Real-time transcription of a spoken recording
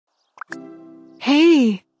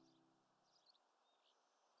Hey.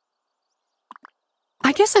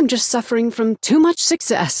 I guess I'm just suffering from too much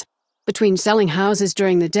success. Between selling houses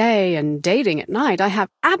during the day and dating at night, I have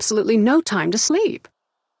absolutely no time to sleep.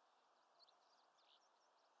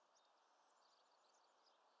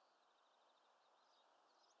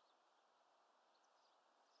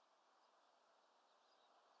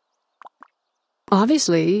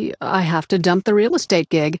 Obviously, I have to dump the real estate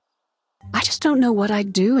gig. I just don't know what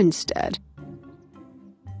I'd do instead.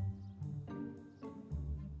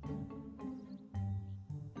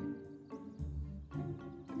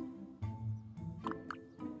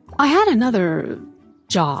 I had another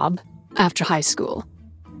job after high school,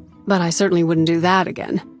 but I certainly wouldn't do that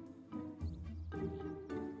again.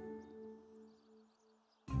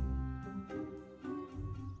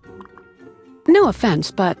 No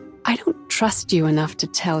offense, but I don't trust you enough to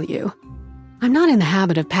tell you. I'm not in the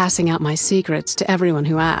habit of passing out my secrets to everyone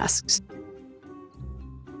who asks.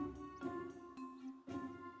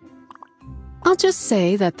 I'll just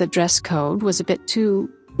say that the dress code was a bit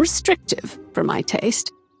too restrictive for my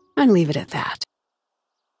taste, and leave it at that.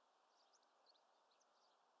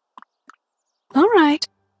 All right,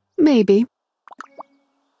 maybe.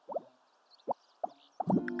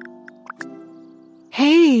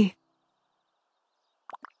 Hey.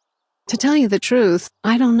 To tell you the truth,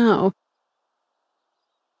 I don't know.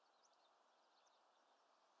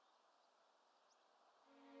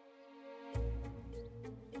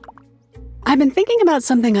 I've been thinking about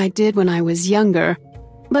something I did when I was younger,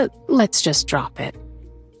 but let's just drop it.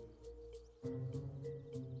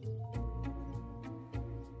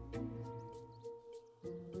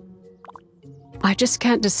 I just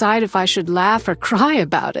can't decide if I should laugh or cry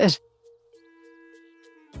about it.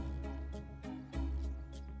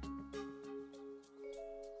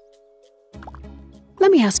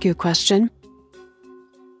 Let me ask you a question.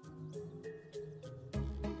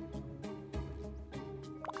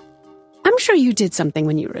 I'm sure you did something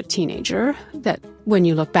when you were a teenager that, when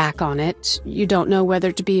you look back on it, you don't know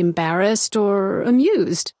whether to be embarrassed or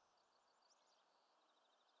amused.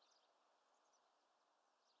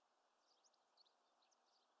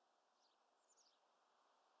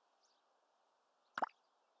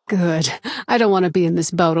 Good. I don't want to be in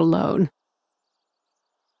this boat alone.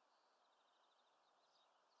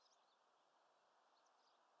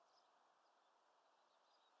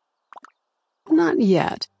 Not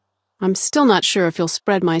yet. I'm still not sure if you'll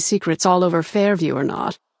spread my secrets all over Fairview or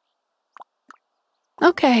not.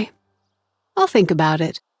 Okay. I'll think about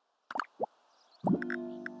it.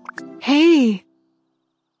 Hey.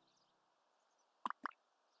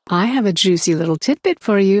 I have a juicy little tidbit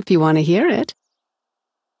for you if you want to hear it.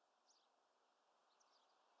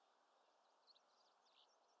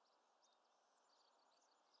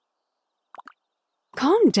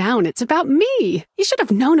 Calm down, it's about me. You should have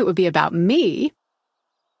known it would be about me.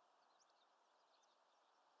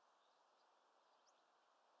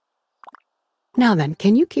 Now then,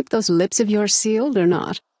 can you keep those lips of yours sealed or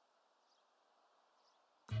not?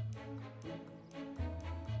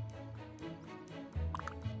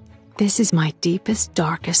 This is my deepest,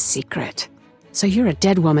 darkest secret. So you're a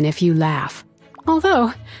dead woman if you laugh.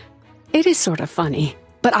 Although, it is sort of funny,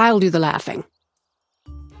 but I'll do the laughing.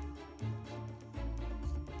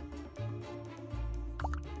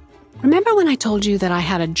 Remember when I told you that I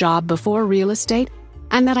had a job before real estate,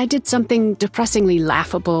 and that I did something depressingly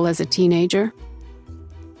laughable as a teenager?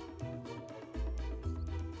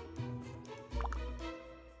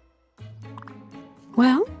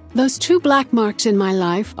 Well, those two black marks in my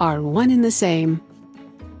life are one and the same.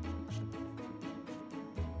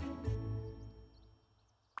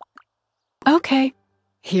 Okay,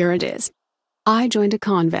 here it is. I joined a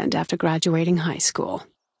convent after graduating high school.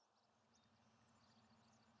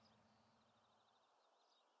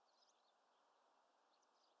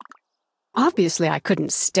 Obviously, I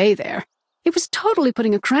couldn't stay there. It was totally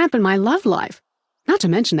putting a cramp in my love life, not to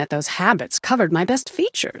mention that those habits covered my best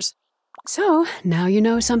features. So, now you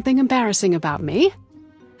know something embarrassing about me,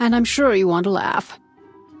 and I'm sure you want to laugh.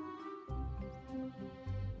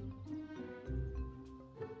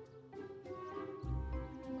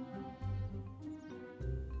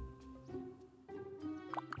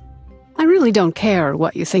 I really don't care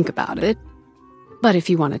what you think about it, but if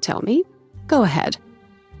you want to tell me, go ahead.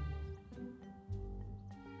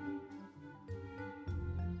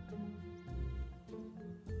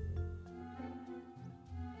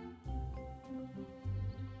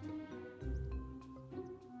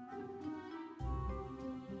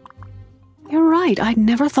 You're right, I'd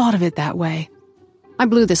never thought of it that way. I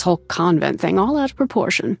blew this whole convent thing all out of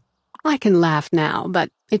proportion. I can laugh now, but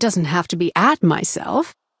it doesn't have to be at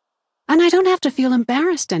myself. And I don't have to feel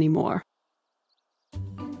embarrassed anymore.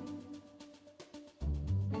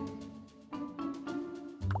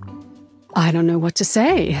 I don't know what to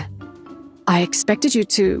say. I expected you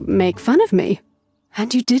to make fun of me,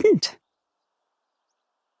 and you didn't.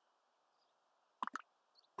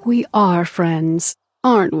 We are friends,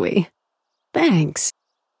 aren't we? Thanks.